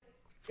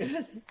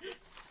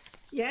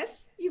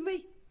Yes, you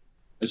may.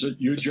 Is it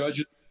you judge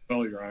it?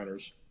 Well, your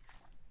honors.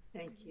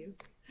 Thank you.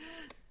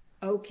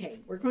 Okay,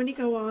 we're going to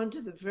go on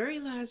to the very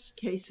last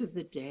case of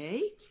the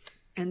day,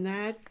 and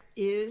that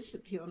is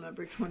appeal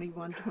number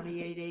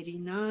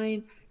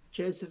 212889,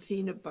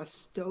 Josefina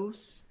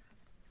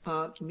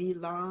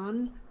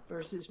Bustos-Millan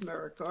versus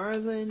Merrick,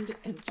 Garland,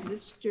 and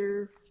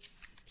Mr.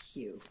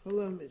 Pugh.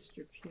 Hello,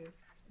 Mr. Pugh.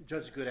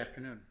 Judge, good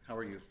afternoon. How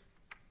are you?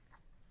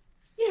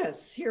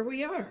 Yes, here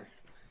we are.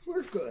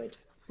 We're good.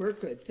 We're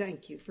good.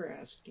 Thank you for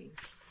asking.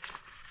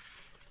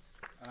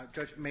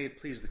 Judge, may it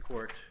please the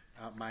court,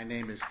 my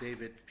name is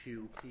David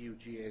Pugh,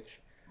 P-U-G-H.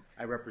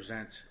 I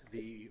represent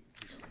the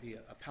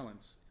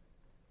appellants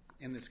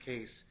in this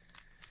case.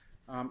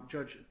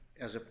 Judge,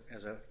 as a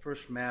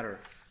first matter,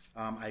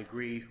 I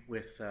agree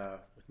with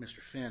Mr.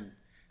 Finn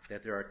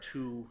that there are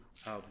two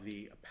of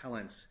the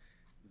appellants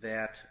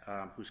that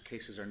whose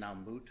cases are now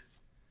moot.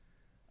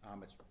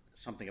 It's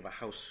something of a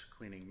house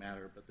cleaning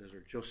matter, but those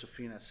are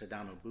Josefina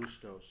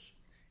Bustos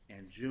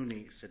and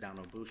Junie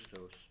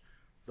Bustos.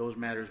 Those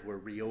matters were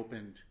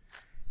reopened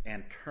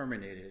and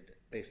terminated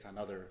based on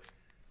other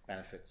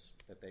benefits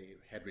that they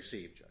had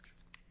received, Judge.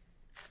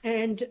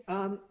 And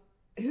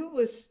who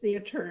was the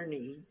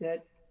attorney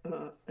that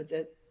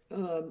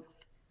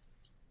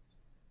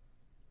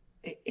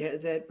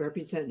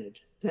represented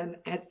them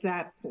at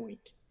that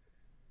point?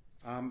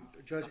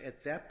 Judge,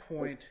 at that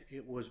point,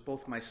 it was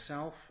both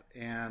myself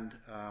and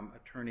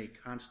attorney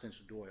Constance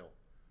Doyle,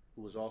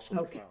 who was also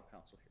the trial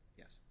counsel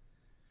here. Yes.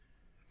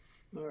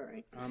 All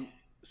right.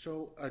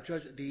 So,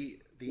 Judge, the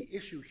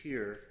issue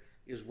here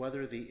is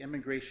whether the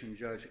immigration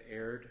judge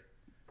erred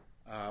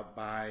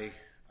by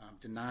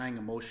denying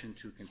a motion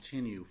to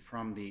continue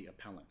from the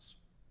appellants.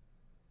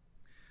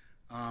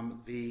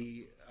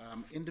 The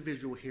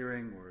individual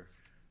hearing or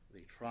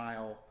the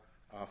trial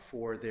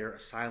for their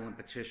asylum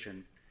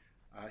petition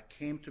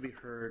came to be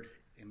heard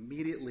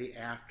immediately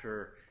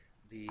after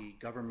the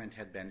government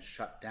had been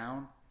shut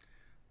down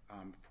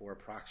for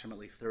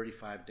approximately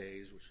 35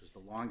 days, which is the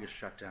longest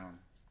shutdown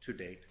to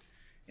date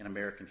in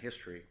American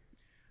history.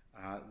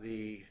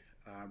 The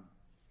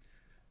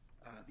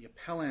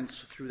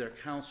appellants, through their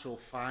counsel,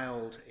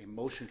 filed a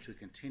motion to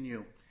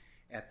continue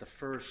at the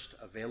first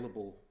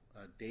available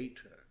date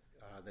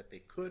that they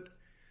could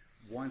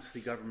once the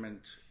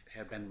government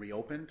had been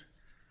reopened.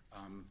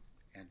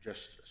 And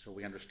just so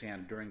we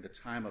understand, during the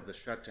time of the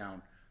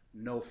shutdown,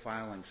 no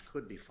filings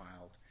could be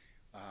filed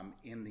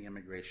in the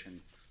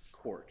immigration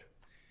court.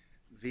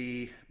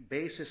 The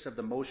basis of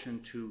the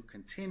motion to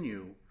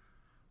continue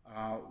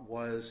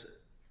was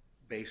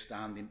based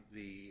on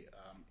the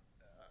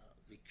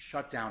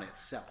shutdown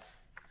itself.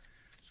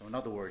 So in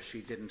other words,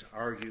 she didn't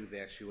argue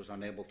that she was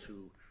unable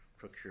to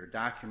procure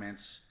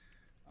documents,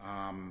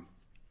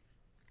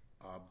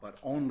 but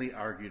only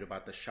argued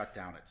about the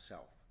shutdown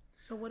itself.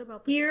 So what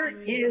about the Here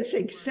timing? is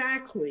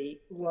exactly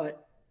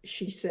what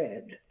she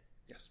said.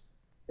 Yes.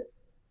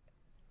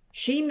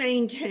 She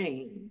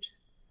maintained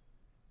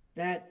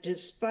that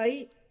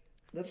despite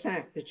the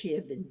fact that she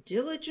had been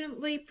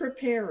diligently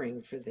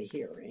preparing for the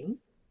hearing,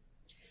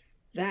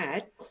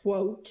 that,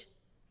 quote,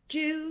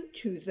 due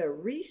to the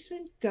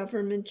recent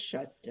government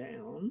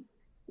shutdown,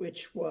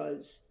 which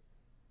was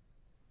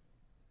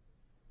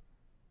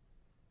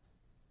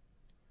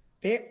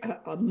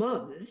a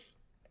month,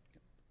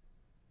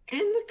 and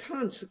the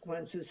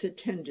consequences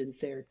attendant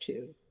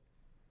thereto,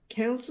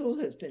 counsel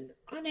has been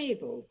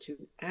unable to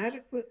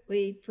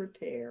adequately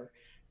prepare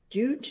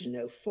due to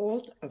no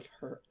fault of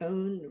her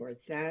own nor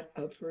that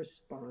of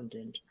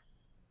respondent.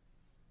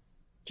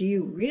 Do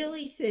you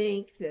really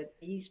think that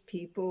these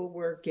people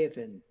were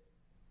given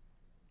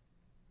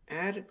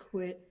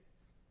adequate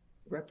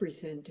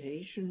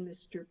representation,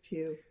 Mr.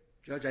 Pugh?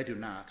 Judge, I do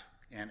not.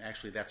 And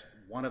actually, that's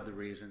one of the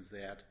reasons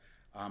that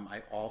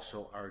I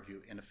also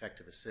argue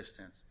ineffective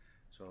assistance.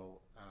 So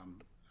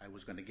I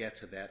was going to get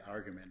to that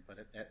argument, but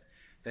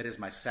that is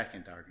my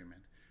second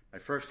argument. My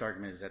first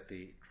argument is that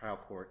the trial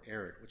court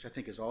erred, which I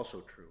think is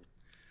also true.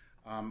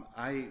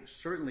 I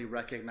certainly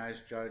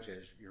recognize, Judge,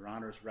 as Your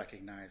Honors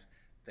recognize,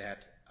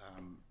 that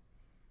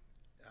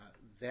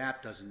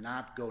that does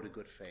not go to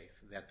good faith,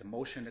 that the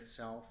motion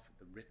itself,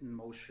 the written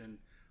motion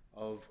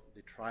of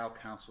the trial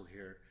counsel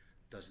here,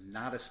 does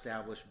not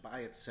establish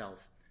by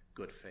itself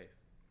good faith.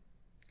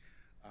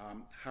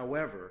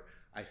 However,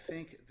 I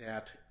think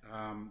that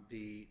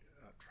the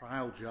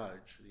trial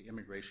judge, the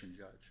immigration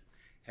judge,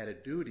 had a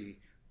duty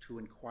to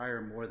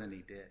inquire more than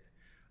he did.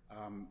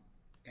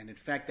 And in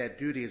fact, that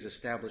duty is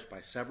established by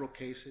several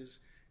cases,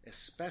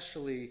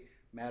 especially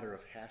matter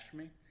of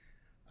Hashmi,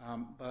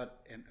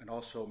 and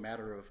also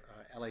matter of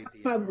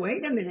LAB. But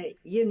wait a minute,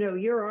 you know,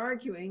 you're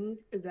arguing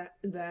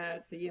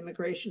that the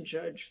immigration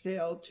judge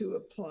failed to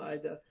apply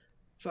the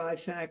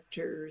 5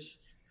 factors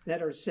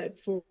that are set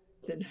forth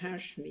in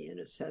Hashmi in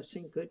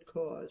assessing good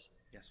cause.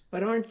 Yes.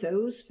 But aren't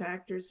those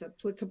factors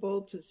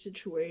applicable to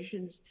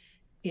situations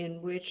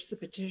in which the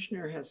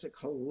petitioner has a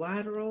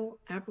collateral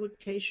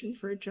application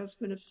for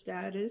adjustment of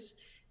status,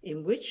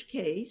 in which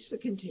case the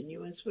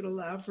continuance would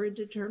allow for a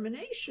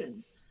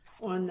determination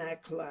on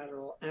that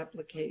collateral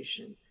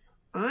application.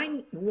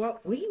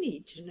 What we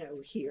need to know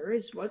here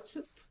is what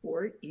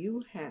support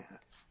you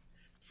have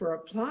for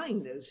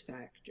applying those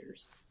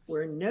factors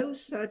where no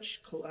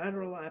such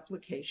collateral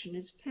application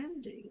is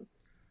pending.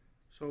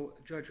 So,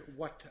 Judge,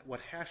 what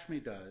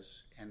Hashmi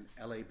does, and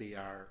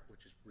LABR,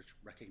 which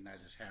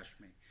recognizes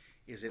Hashmi,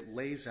 is it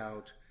lays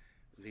out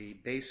the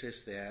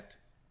basis that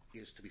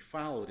is to be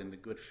followed in the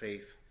good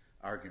faith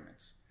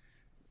arguments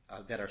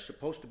that are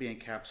supposed to be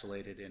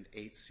encapsulated in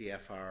 8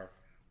 CFR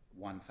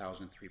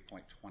 1003.29.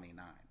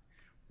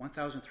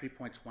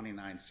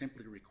 1003.29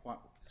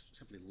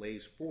 simply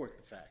lays forth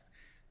the fact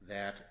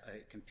that a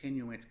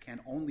continuance can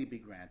only be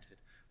granted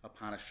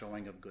upon a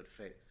showing of good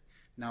faith.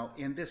 Now,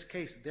 in this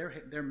case,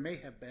 there may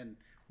have been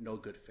no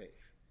good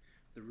faith.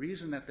 The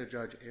reason that the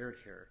judge erred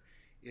here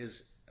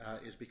is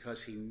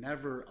because he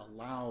never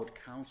allowed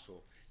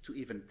counsel to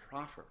even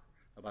proffer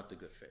about the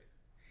good faith.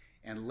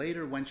 And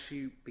later, when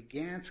she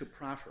began to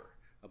proffer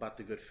about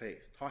the good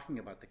faith, talking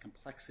about the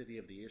complexity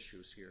of the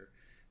issues here,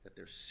 that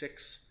there's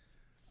six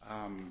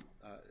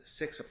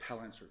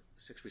appellants or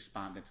 6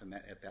 respondents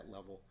at that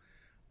level,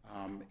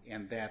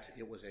 and that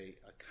it was a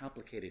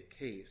complicated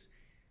case,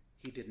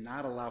 he did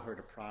not allow her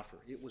to proffer.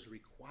 It was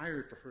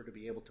required for her to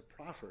be able to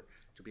proffer,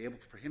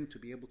 for him to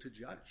be able to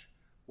judge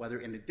whether,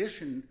 in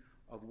addition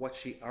of what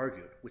she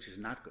argued, which is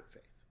not good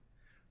faith,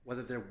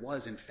 whether there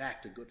was in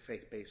fact a good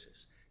faith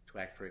basis to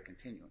act for a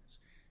continuance.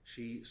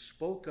 She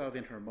spoke of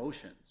in her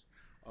motions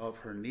of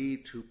her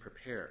need to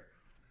prepare.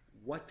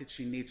 What did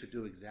she need to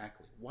do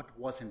exactly? What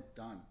wasn't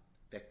done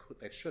that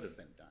should have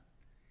been done?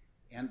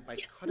 And by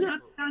cutting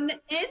not done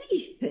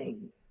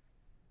anything.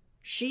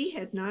 She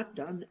had not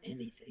done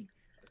anything.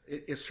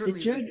 It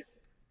certainly the judge,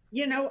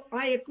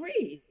 I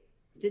agree.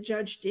 The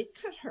judge did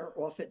cut her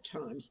off at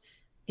times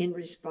in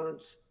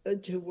response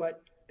to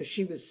what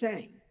she was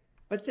saying.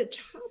 But the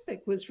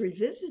topic was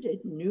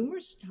revisited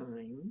numerous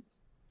times,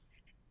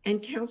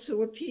 and counsel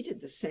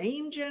repeated the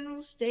same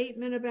general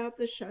statement about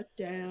the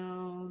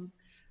shutdown,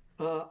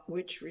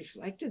 which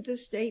reflected the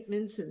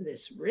statements in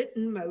this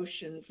written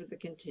motion for the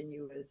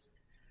continuance,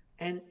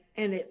 and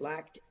it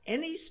lacked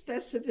any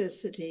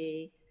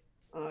specificity.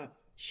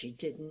 She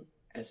didn't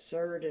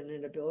assert an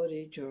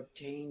inability to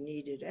obtain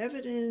needed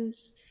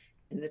evidence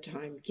in the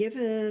time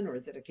given, or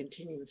that a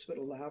continuance would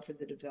allow for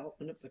the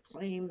development of the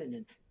claim in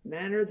a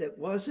manner that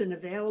wasn't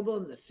available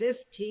in the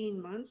 15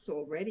 months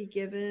already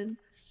given.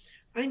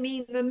 I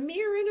mean, the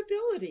mere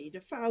inability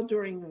to file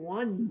during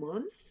 1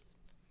 month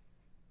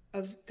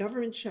of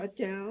government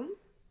shutdown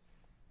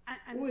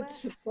would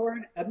support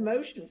a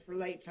motion for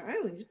late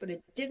filings, but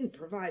it didn't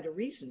provide a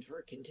reason for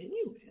a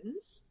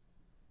continuance.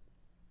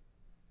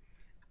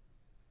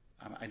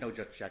 I know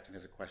Judge Jackson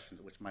has a question,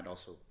 which might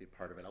also be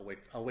part of it.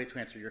 I'll wait to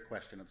answer your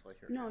question until I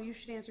hear it. No, you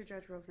should answer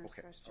Judge Rovner's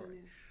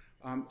question.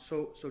 All right.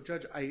 So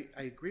Judge, I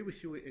agree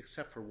with you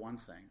except for one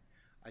thing.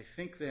 I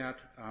think that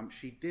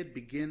she did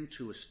begin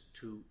to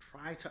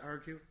try to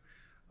argue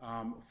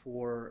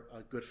for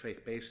a good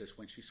faith basis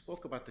when she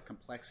spoke about the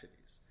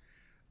complexities.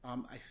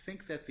 I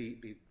think that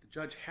the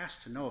judge has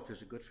to know if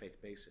there's a good faith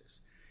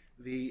basis.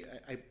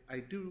 I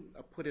do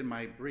put in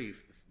my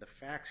brief the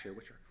facts here,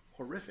 which are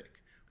horrific,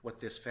 what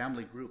this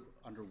family group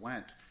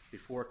underwent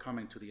before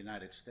coming to the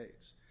United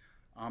States.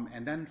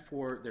 And then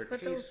for their case...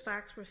 But those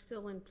facts were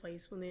still in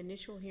place when the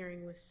initial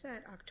hearing was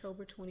set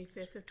October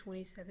 25th of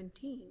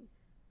 2017.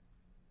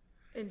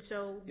 And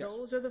so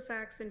those are the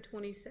facts in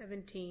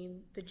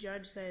 2017. The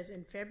judge says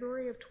in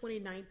February of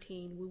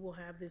 2019, we will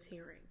have this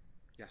hearing.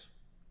 Yes.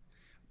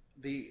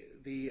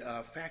 The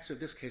facts of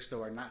this case,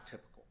 though, are not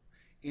typical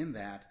in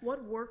that...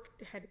 What work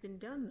had been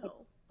done,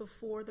 though,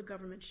 before the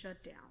government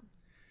shut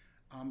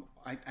down?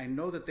 I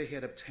know that they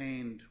had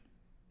obtained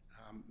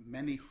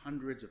many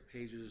hundreds of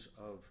pages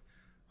of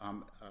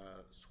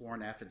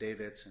sworn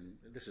affidavits, and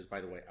this is, by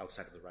the way,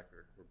 outside of the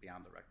record, or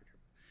beyond the record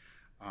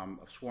here,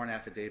 of sworn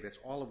affidavits,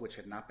 all of which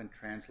had not been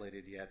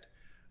translated yet.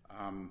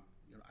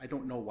 I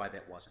don't know why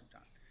that wasn't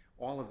done.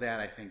 All of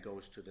that, I think,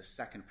 goes to the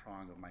second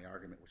prong of my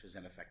argument, which is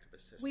ineffective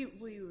assistance.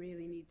 We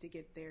really need to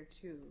get there,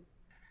 too,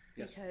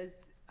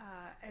 because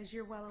as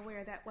you're well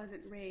aware, that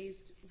wasn't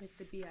raised with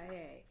the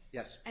BIA.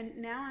 Yes. And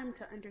now I'm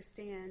to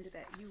understand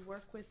that you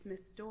work with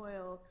Ms.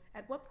 Doyle.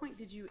 At what point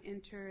did you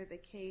enter the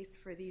case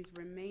for these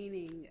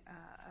remaining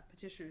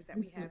petitioners that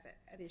we have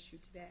at issue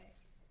today?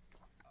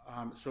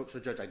 So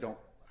Judge, I don't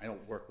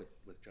work with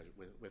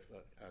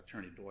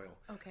Attorney Doyle.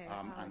 Okay.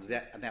 On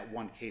that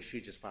one case,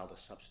 she just filed a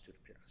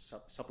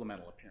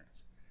supplemental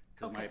appearance,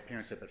 because my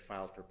appearance had been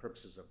filed for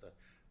purposes of the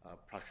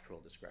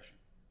prosecutorial discretion.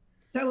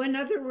 So in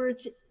other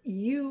words,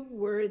 you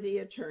were the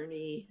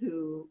attorney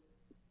who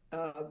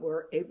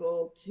were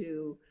able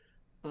to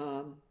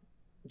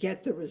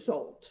get the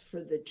result for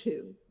the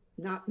two,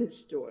 not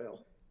Ms.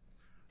 Doyle.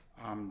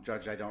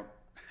 Judge, I don't.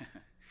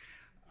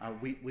 A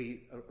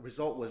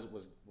result was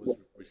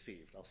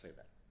received. I'll say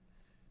that.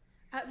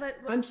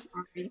 I'm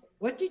sorry.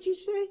 What did you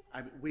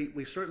say?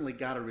 We certainly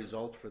got a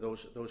result for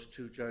those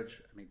two,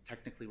 Judge. I mean,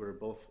 technically, we were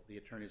both the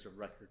attorneys of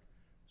record.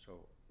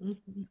 So.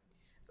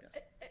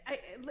 Yes.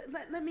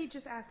 Let me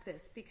just ask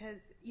this,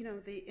 because,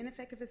 the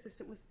ineffective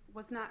assistant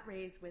was not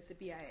raised with the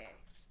BIA.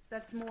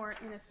 That's more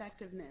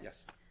ineffectiveness.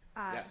 Yes.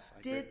 Yes, I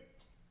agree.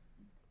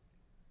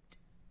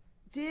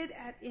 Did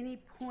at any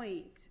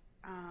point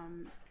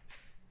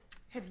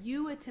have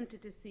you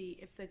attempted to see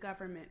if the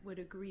government would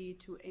agree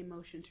to a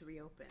motion to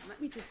reopen?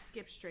 Let me just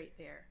skip straight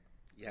there.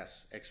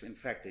 Yes. In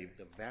fact, the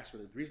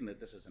reason that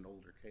this is an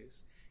older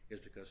case is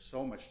because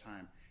so much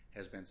time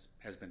has been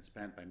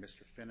spent by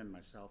Mr. Finn and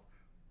myself,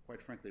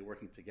 quite frankly,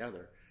 working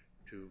together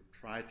to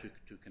try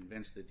to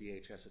convince the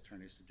DHS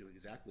attorneys to do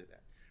exactly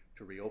that,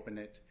 to reopen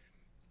it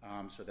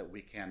so that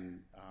we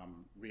can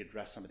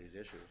readdress some of these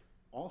issues.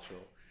 Also,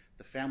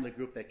 the family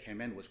group that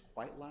came in was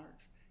quite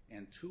large,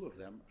 and 2 of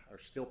them are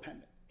still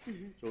pending.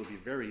 Mm-hmm. So it would be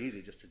very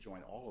easy just to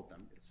join all of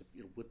them.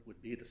 It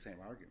would be the same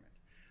argument.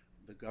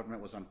 The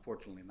government was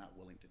unfortunately not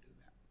willing to do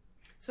that.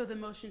 So the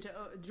motion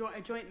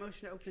a joint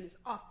motion to open is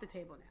off the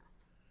table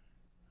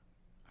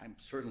now? I'm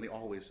certainly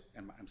always,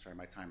 and I'm sorry,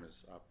 my time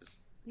is up.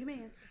 You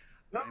may answer.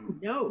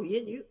 No,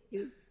 you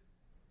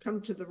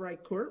come to the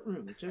right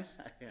courtroom. Just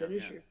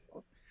finish your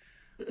call.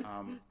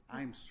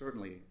 I'm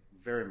certainly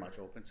very much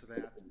open to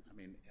that. I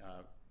mean,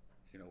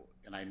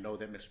 and I know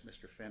that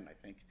Mr. Finn, I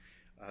think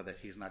that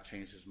he's not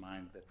changed his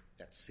mind.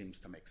 That seems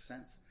to make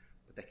sense,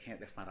 but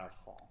that's not our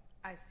call.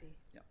 I see.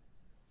 Yeah.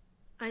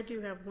 I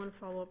do have one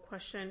follow-up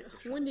question.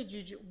 Sure. When did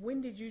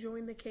you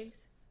join the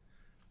case?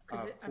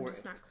 Because I'm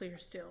just not clear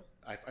still.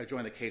 I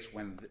joined the case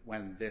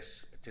when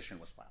this petition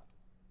was filed.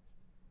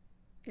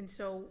 And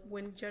so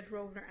when Judge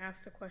Rovner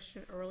asked the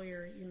question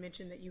earlier, you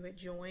mentioned that you had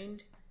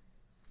joined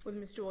with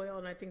Ms. Doyle,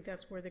 and I think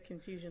that's where the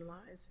confusion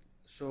lies.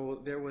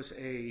 So there was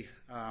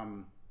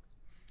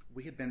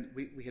we had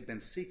been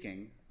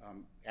seeking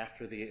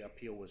after the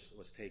appeal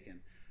was taken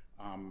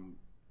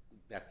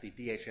that the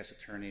DHS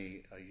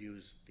attorney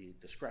use the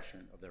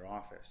discretion of their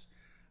office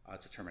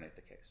to terminate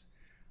the case.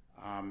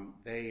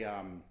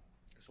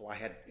 So I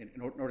had,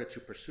 in order to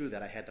pursue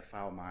that, I had to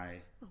file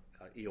my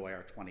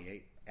EOIR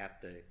 28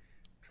 at the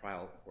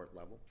trial court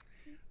level,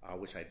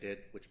 which I did,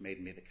 which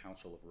made me the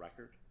counsel of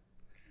record.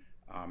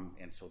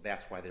 And so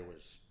that's why there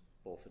was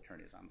both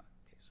attorneys on the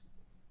case.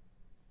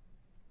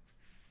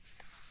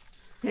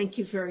 Thank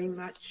you very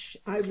much.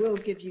 I will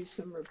give you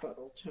some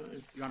rebuttal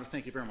time. Your Honor,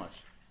 thank you very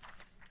much.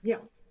 Yeah,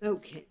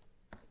 okay.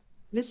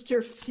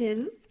 Mr.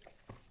 Finn?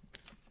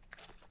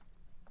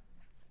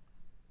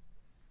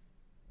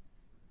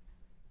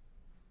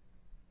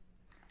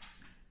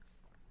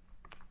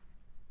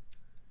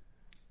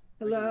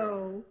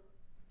 Hello.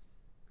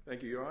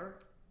 Thank you, Your Honor.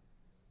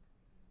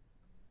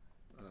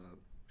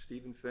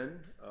 Stephen Finn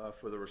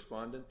for the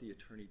respondent, the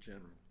Attorney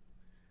General.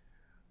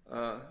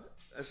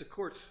 As the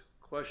court's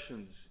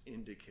questions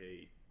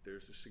indicate,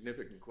 there's a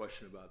significant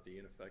question about the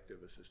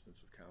ineffective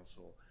assistance of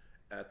counsel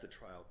at the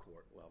trial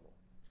court level.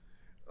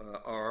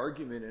 Our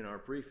argument in our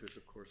brief is,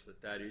 of course,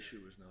 that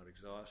issue is not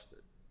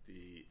exhausted.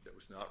 That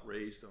was not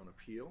raised on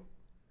appeal,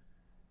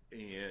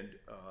 and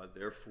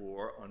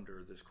therefore,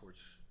 under this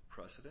court's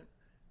precedent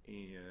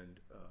and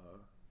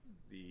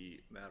the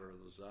matter of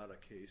Lozada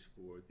case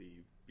for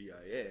the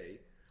BIA,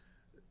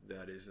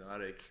 that is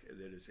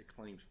a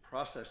claims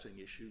processing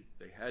issue.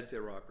 They had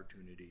their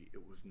opportunity.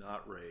 It was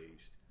not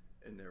raised,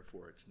 and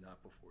therefore it's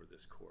not before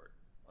this court.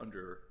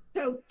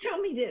 So tell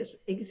me this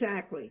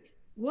exactly.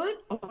 What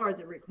are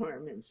the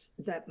requirements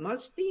that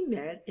must be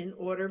met in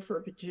order for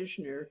a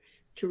petitioner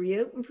to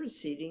reopen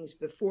proceedings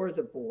before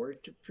the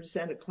board to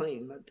present a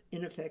claim of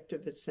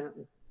ineffective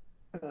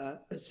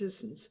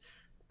assistance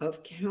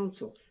of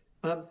counsel?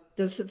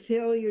 Does the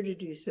failure to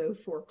do so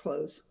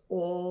foreclose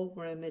all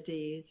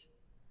remedies?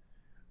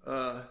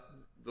 The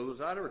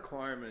Lozada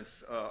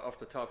requirements, off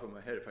the top of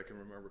my head, if I can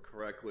remember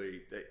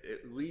correctly, they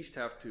at least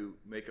have to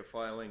make a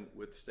filing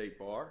with State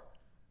Bar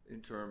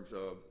in terms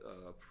of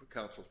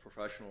counsel's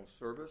professional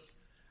service.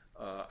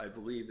 I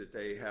believe that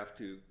they have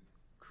to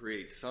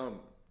create some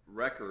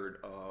record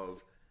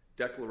of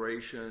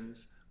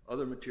declarations,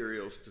 other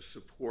materials to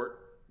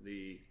support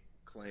the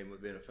claim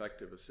of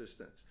ineffective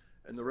assistance.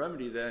 And the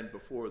remedy then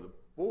before the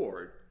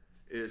board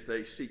is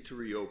they seek to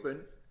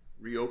reopen.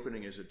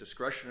 Reopening is a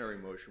discretionary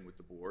motion with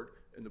the board,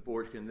 and the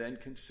board can then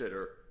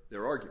consider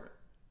their argument.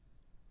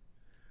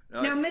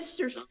 Now,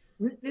 Mr.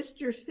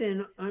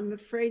 Finn, I'm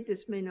afraid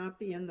this may not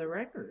be in the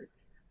record.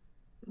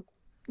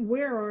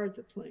 Where are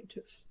the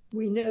plaintiffs?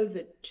 We know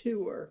that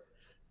 2 are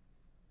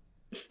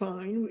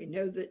fine. We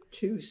know that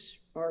 2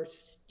 are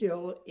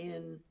still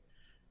in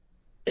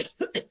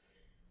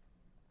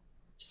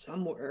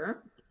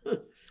somewhere.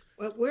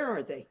 But where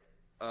are they?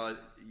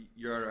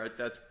 Your Honor,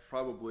 that's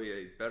probably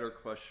a better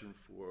question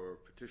for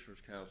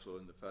Petitioner's Counsel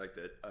in the fact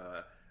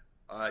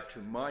that, to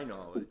my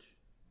knowledge,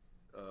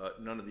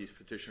 none of these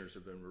petitioners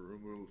have been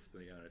removed from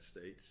the United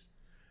States.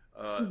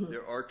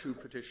 There are 2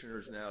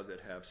 petitioners now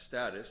that have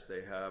status.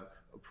 They have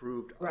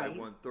approved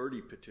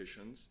I-130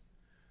 petitions,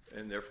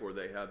 and therefore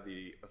they have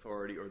the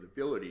authority or the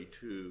ability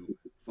to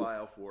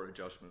file for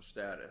adjustment of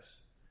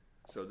status.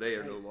 So they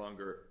are no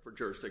longer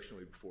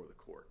jurisdictionally before the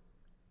court.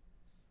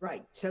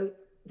 Right. So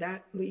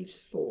that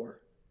leaves 4.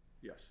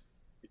 Yes.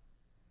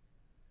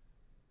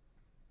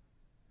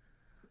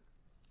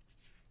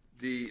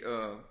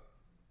 The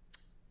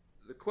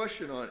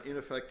question on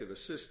ineffective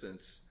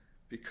assistance,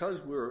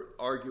 because we're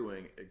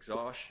arguing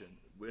exhaustion,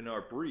 in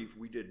our brief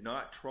we did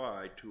not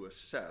try to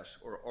assess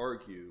or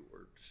argue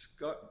or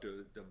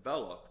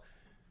develop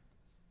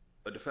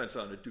a defense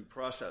on a due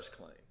process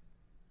claim.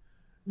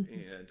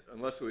 And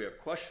unless we have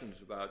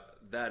questions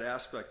about that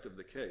aspect of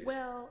the case.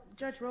 Well,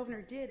 Judge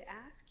Rovner did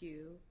ask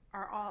you,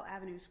 are all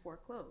avenues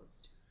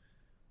foreclosed?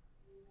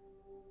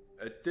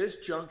 At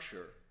this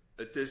juncture,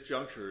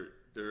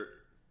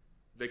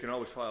 they can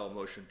always file a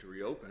motion to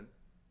reopen,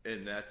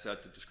 and that's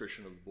at the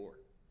discretion of the board.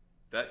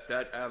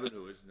 That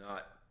avenue is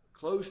not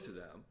closed to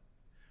them.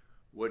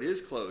 What is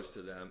closed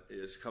to them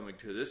is coming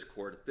to this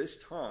court at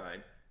this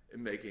time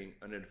and making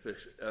an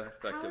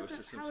effective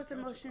assistance. How is a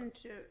motion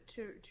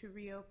to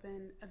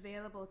reopen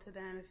available to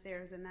them if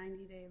there's a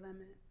 90-day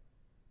limit?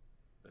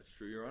 That's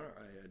true, Your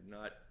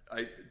Honor.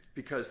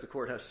 Because the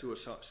court has sua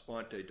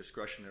sponte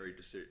discretionary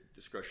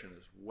discretion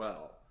as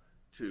well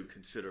to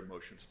consider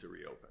motions to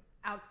reopen.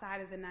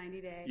 Outside of the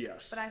 90-day?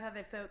 Yes. But I thought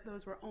that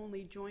those were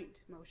only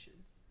joint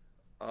motions.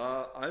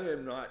 I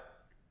am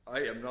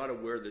not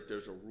aware that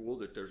there's a rule,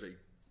 that there's a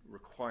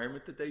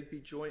requirement that they be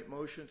joint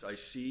motions. I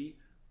see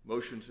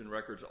motions and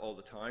records all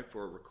the time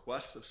for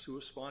requests of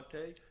sua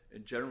sponte,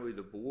 and generally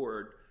the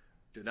board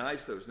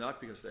denies those, not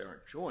because they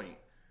aren't joint,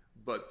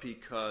 but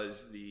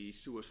because the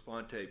sua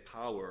sponte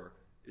power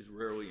is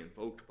rarely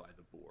invoked by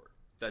the board.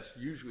 That's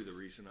usually the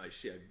reason I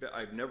see.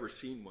 I've never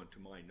seen one, to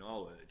my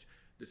knowledge,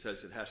 that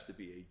says it has to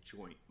be a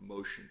joint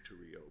motion to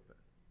reopen.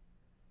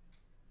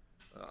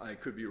 I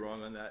could be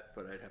wrong on that,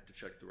 but I'd have to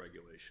check the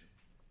regulation.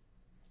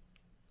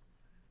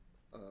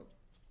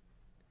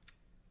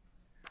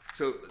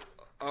 So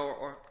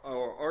our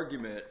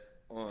argument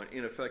on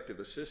ineffective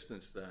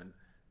assistance, then,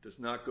 does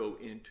not go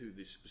into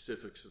the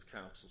specifics of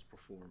counsel's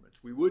performance.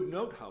 We would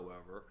note,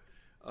 however,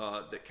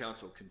 that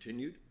counsel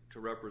continued to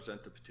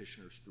represent the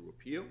petitioners through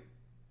appeal,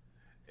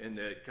 and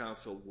that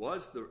counsel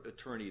was the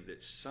attorney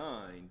that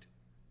signed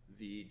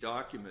the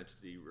documents,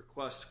 the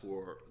requests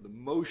for the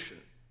motion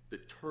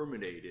that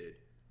terminated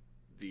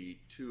the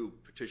two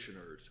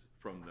petitioners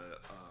from the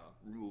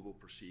removal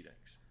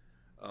proceedings.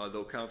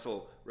 Though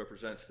counsel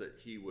represents that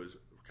he was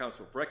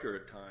counsel of record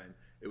at the time,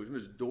 it was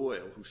Ms.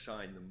 Doyle who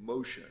signed the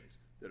motions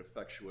that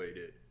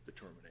effectuated the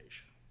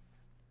termination.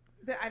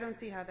 But I don't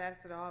see how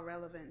that's at all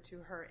relevant to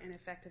her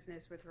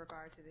ineffectiveness with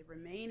regard to the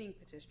remaining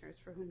petitioners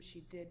for whom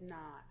she did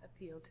not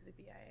appeal to the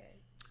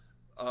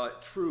BIA.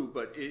 True,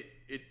 but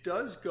it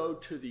does go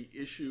to the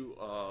issue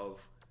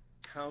of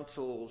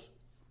counsel's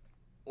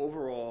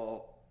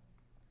overall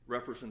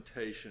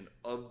representation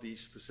of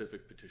these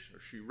specific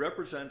petitioners. She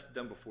represented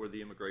them before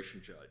the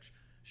immigration judge.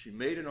 She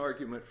made an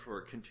argument for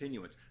a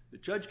continuance. The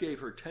judge gave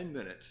her 10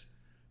 minutes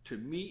to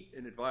meet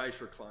and advise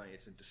her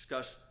clients and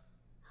discuss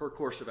her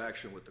course of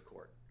action with the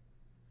court.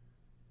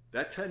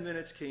 That 10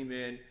 minutes came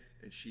in,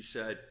 and she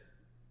said,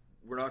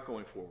 we're not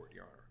going forward,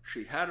 Your Honor.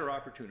 She had her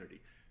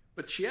opportunity,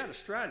 but she had a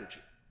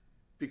strategy,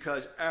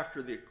 because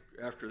after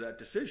that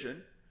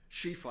decision,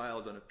 she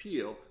filed an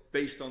appeal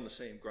based on the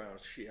same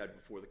grounds she had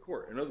before the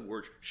court. In other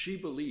words, she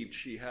believed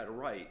she had a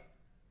right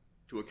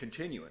to a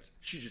continuance.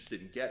 She just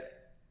didn't get it.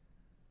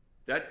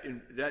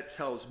 That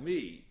tells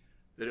me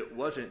that it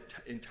wasn't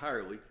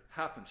entirely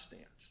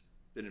happenstance,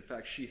 that in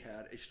fact she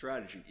had a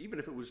strategy, even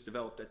if it was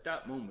developed at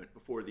that moment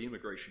before the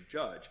immigration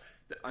judge,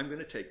 that I'm going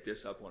to take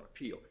this up on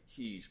appeal.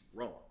 He's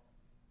wrong.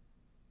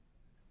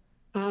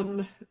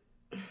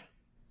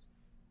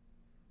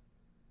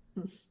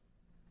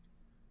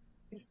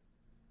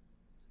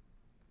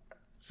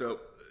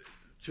 So,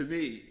 to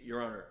me,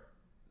 Your Honor,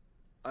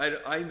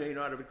 I may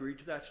not have agreed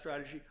to that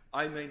strategy.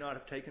 I may not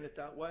have taken it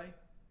that way,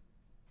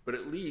 but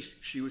at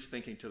least she was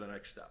thinking to the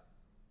next step.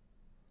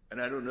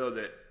 And I don't know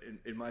that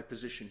in my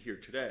position here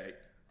today,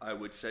 I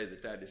would say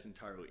that that is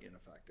entirely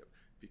ineffective.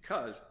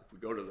 Because if we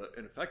go to the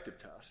ineffective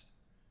test,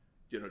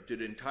 did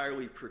it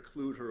entirely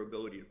preclude her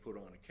ability to put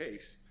on a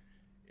case?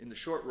 In the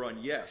short run,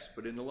 yes,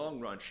 but in the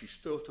long run, she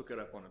still took it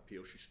up on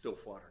appeal. She still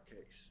fought her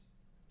case.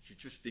 She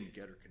just didn't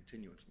get her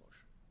continuance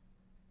motion.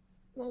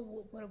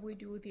 Well, what do we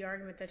do with the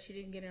argument that she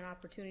didn't get an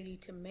opportunity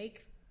to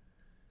make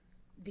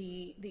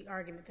the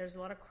argument? There's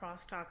a lot of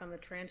crosstalk on the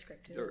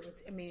transcript.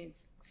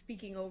 It's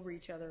speaking over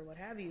each other, what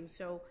have you.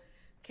 So,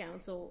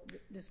 counsel,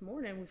 this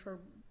morning we've heard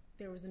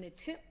there was an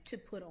attempt to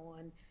put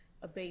on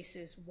a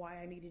basis why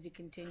I needed a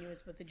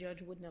continuance, but the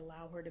judge wouldn't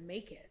allow her to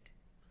make it.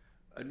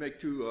 I'd make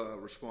two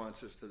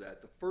responses to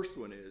that. The first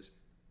one is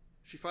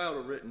she filed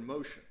a written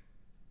motion.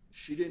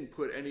 She didn't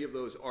put any of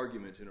those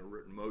arguments in a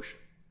written motion.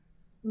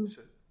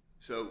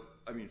 So,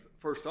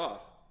 first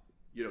off,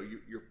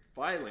 your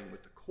filing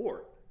with the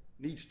court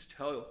needs to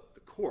tell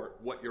the court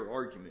what your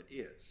argument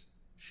is.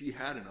 She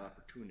had an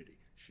opportunity.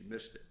 She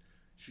missed it.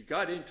 She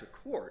got into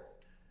court,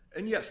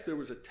 and yes, there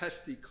was a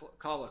testy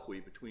colloquy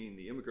between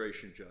the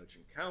immigration judge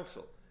and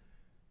counsel.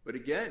 But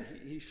again,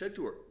 he said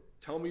to her,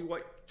 tell me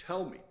what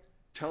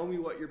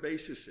your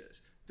basis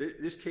is.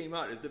 This came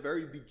out at the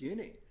very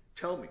beginning.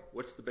 Tell me,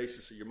 what's the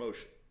basis of your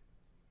motion?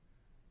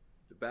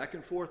 The back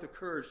and forth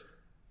occurs.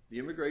 The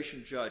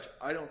immigration judge,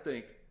 I don't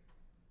think,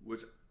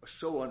 was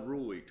so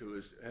unruly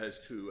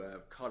as to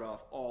have cut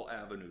off all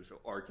avenues of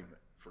argument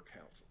for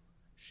counsel.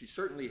 She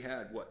certainly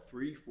had,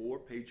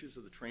 3-4 pages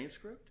of the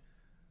transcript?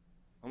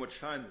 How much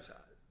time was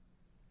that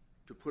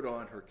to put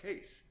on her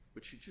case?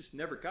 But she just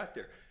never got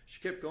there.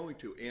 She kept going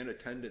to "and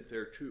attendant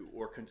thereto"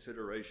 or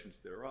 "considerations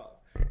thereof."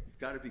 You've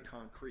got to be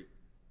concrete.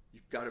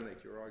 You've got to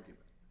make your argument.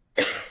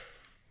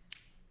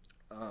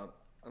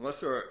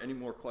 Unless there are any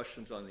more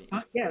questions on the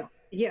yes.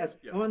 Yes.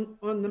 On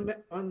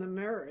the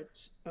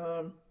merits,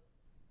 do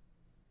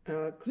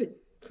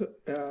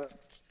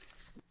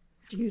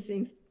you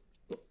think,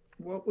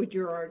 what would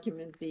your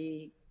argument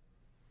be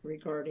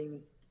regarding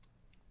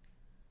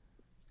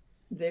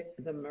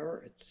the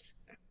merits,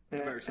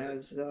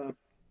 as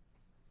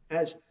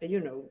you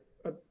know,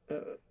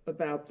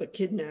 about the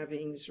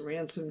kidnappings,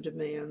 ransom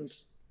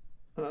demands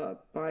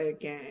by a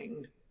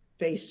gang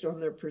based on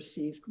their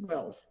perceived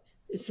wealth?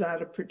 Is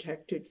that a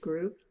protected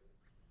group?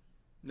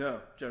 No,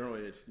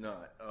 generally it's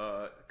not.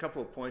 A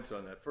couple of points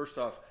on that. First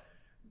off,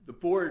 the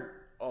board,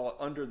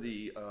 under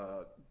the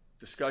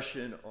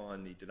discussion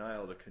on the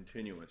denial of the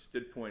continuance,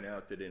 did point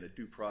out that in a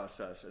due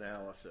process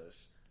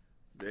analysis,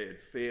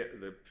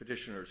 the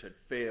petitioners had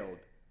failed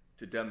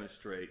to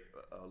demonstrate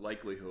a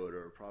likelihood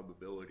or a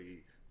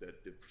probability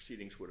that the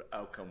proceedings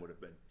outcome would have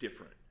been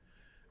different.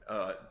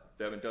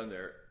 They haven't done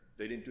there.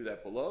 They didn't do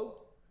that below,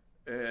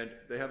 and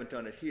they haven't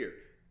done it here.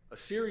 A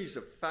series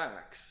of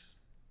facts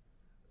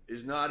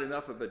is not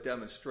enough of a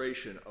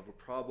demonstration of a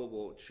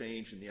probable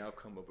change in the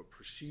outcome of a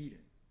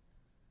proceeding.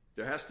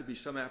 There has to be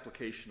some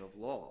application of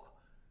law.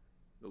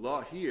 The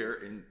law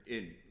here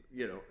in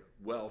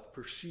wealth,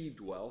 perceived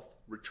wealth,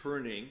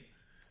 returning,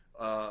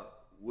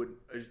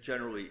 is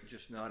generally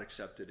just not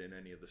accepted in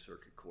any of the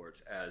circuit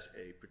courts as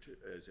a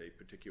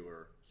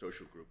particular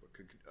social group,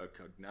 a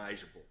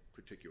cognizable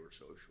particular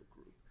social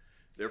group.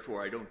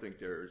 Therefore, I don't think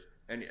there's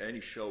any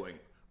showing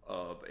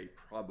of a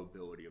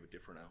probability of a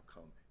different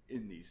outcome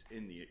in the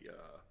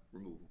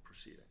removal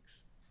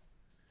proceedings.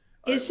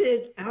 Is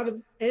it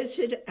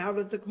out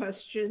of the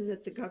question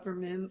that the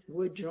government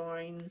would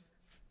join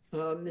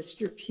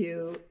Mr.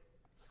 Pugh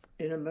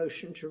in a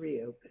motion to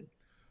reopen?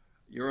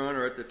 Your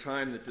Honor, at the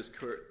time that this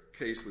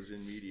case was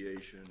in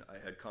mediation, I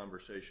had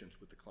conversations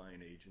with the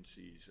client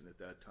agencies, and at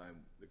that time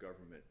the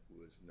government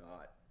was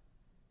not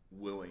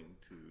willing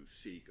to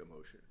seek a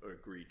motion or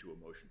agree to a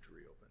motion to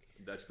reopen.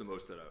 That's the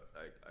most that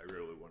I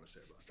really want to say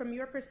about it. From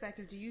your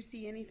perspective, do you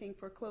see anything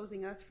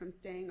foreclosing us from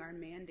staying our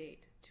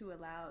mandate to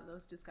allow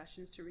those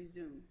discussions to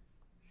resume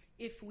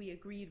if we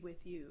agreed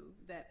with you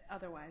that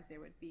otherwise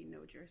there would be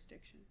no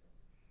jurisdiction?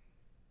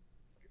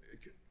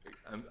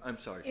 I'm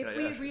sorry. If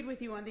we agreed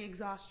with you on the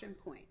exhaustion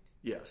point.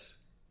 Yes.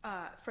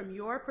 From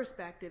your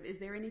perspective, is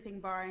there anything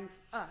barring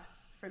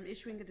us from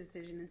issuing a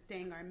decision and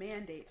staying our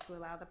mandate to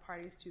allow the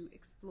parties to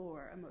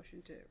explore a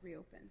motion to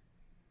reopen?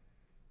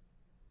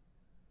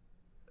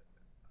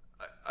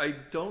 I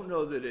don't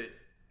know that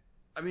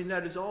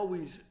that is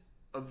always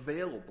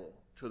available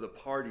to the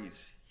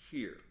parties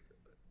here.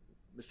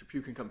 Mr.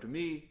 Pugh can come to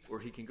me, or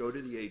he can go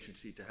to the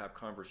agency to have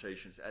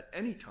conversations at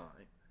any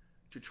time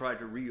to try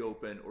to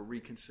reopen or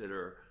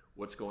reconsider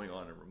what's going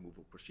on in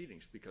removal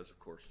proceedings, because, of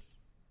course,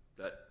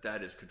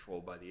 that is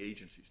controlled by the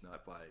agencies,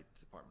 not by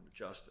the Department of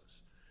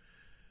Justice.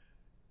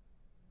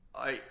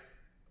 I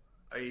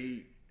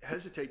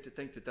hesitate to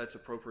think that that's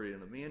appropriate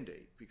in a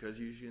mandate, because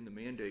usually in the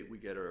mandate we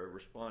get a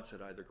response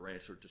that either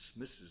grants or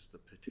dismisses the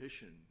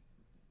petition.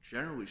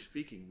 Generally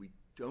speaking, we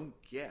don't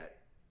get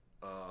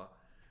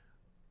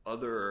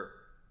other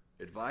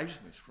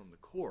advisements from the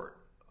court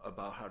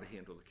about how to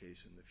handle the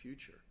case in the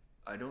future.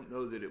 I don't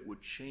know that it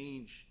would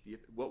change.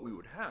 What we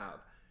would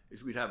have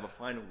is we'd have a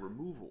final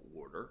removal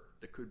order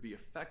that could be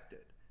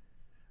affected.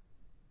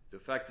 The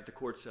fact that the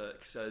court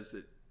says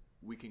that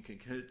we can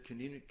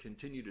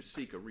continue to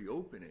seek a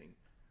reopening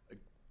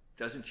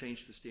doesn't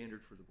change the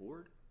standard for the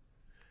board,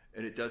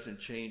 and it doesn't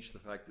change the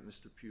fact that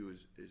Mr. Pugh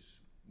is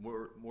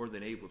more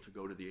than able to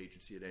go to the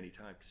agency at any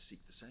time to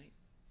seek the same.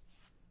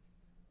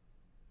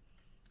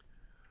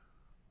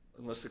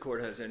 Unless the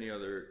court has any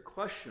other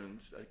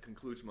questions, that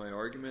concludes my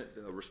argument.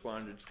 The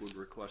respondents would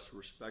request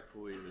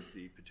respectfully that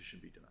the petition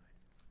be denied.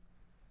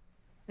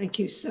 Thank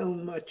you so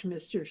much,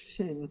 Mr.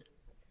 Finn.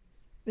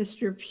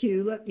 Mr.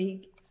 Pugh, let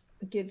me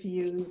give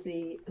you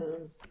the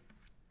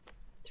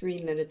 3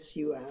 minutes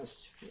you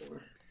asked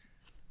for.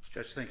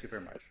 Judge, thank you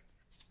very much.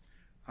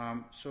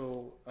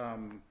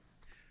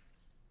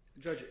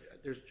 Judge,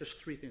 there's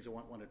just 3 things I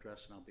want to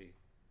address, and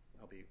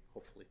I'll be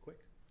hopefully quick.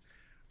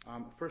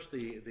 First,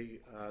 the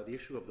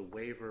issue of the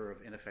waiver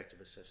of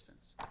ineffective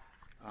assistance.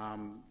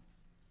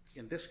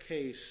 In this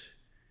case,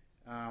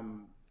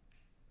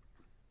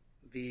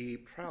 the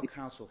trial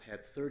counsel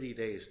had 30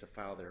 days to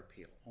file their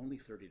appeal, only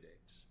 30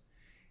 days.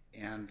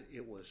 And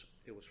it was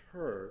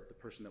her, the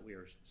person that we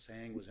are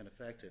saying was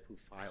ineffective, who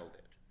filed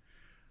it.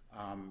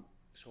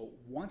 So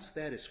once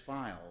that is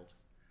filed,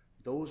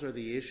 those are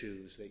the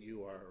issues that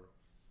you are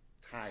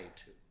tied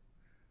to.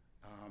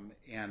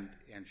 And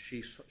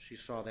she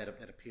saw that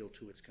appeal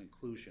to its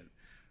conclusion.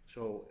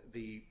 So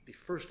the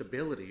first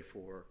ability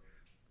for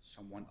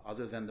someone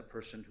other than the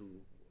person who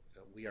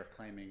we are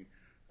claiming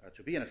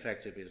to be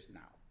ineffective is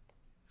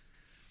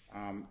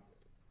now.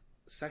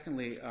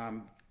 Secondly,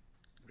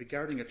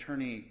 regarding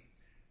attorney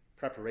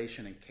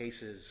preparation in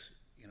cases,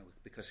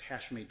 because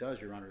Hashmi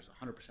does, Your Honor is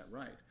 100%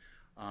 right,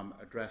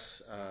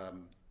 address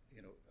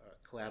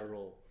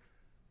collateral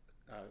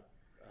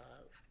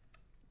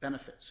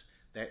benefits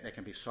that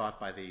can be sought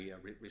by the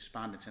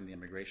respondents in the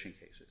immigration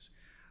cases.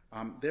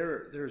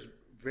 There's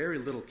very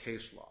little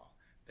case law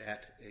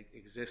that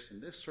exists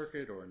in this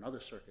circuit or in other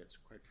circuits,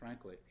 quite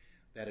frankly,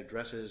 that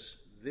addresses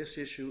this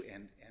issue,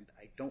 and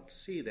I don't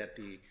see that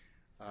the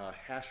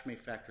Hashmi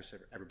factors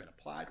have ever been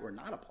applied or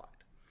not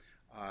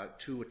applied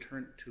to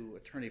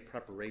attorney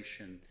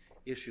preparation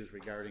issues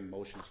regarding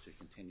motions to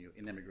continue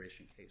in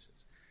immigration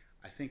cases.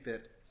 I think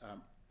that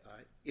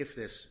if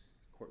this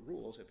court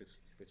rules, if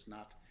it's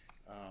not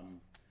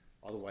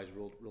otherwise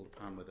ruled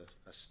upon with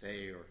a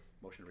stay or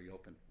motion to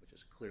reopen, which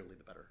is clearly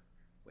the better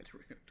way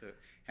to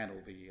handle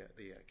the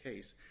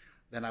case,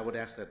 then I would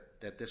ask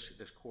that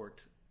this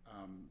court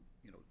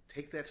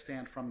take that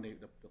stand from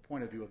the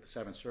point of view of the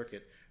Seventh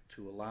Circuit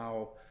to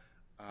allow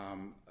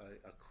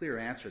a clear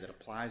answer that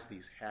applies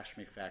these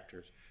Hashmi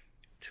factors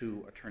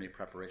to attorney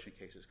preparation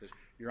cases. Because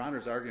Your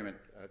Honor's argument,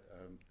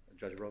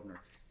 Judge Robner,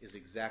 is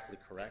exactly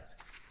correct,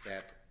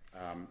 that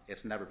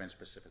it's never been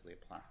specifically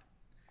applied.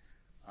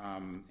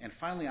 And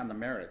finally, on the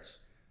merits,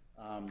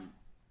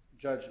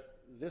 Judge,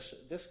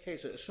 this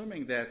case,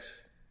 assuming that,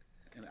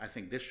 and I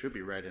think this should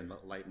be read in the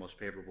light most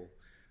favorable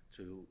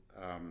to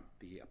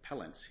the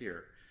appellants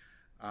here,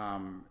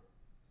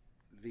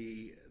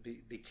 the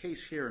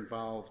case here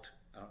involved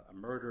a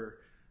murder,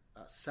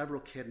 several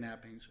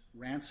kidnappings,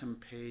 ransom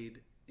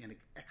paid in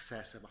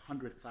excess of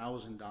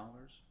 $100,000,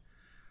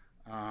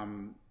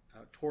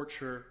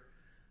 torture,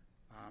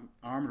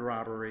 armed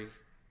robbery,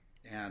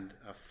 and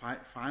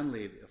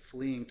finally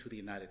fleeing to the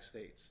United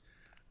States.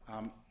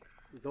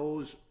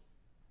 Those,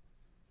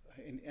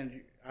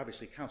 and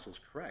obviously counsel's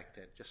correct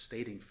that just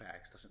stating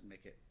facts doesn't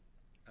make it,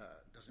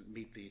 doesn't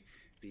meet the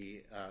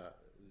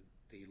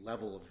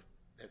level of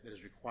that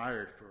is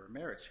required for a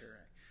merits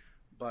hearing.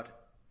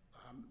 But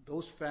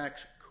those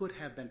facts could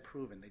have been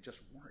proven, they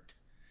just weren't.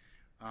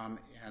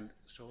 And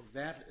so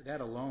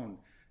that alone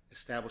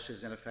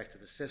establishes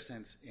ineffective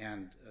assistance,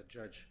 and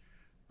Judge,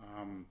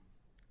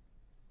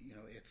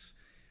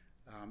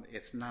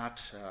 it's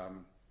not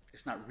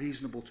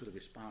reasonable to the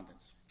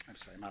respondents. I'm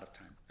sorry, I'm out of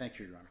time. Thank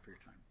you, Your Honor, for your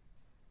time.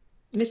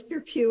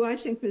 Mr. Pugh, I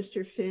think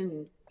Mr.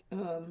 Finn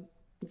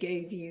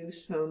gave you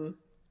some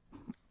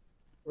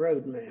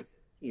roadmap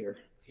here.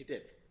 He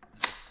did.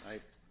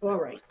 All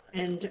right,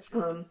 and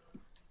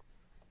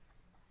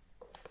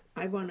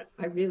I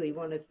really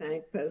want to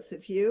thank both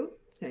of you.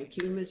 Thank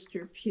you,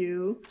 Mr.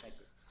 Pugh. Thank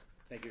you.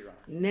 Thank you, Your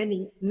Honor.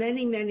 Many,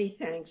 many, many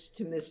thanks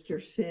to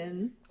Mr.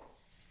 Finn.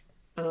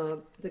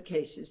 The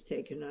case is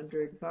taken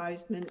under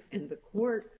advisement, and the court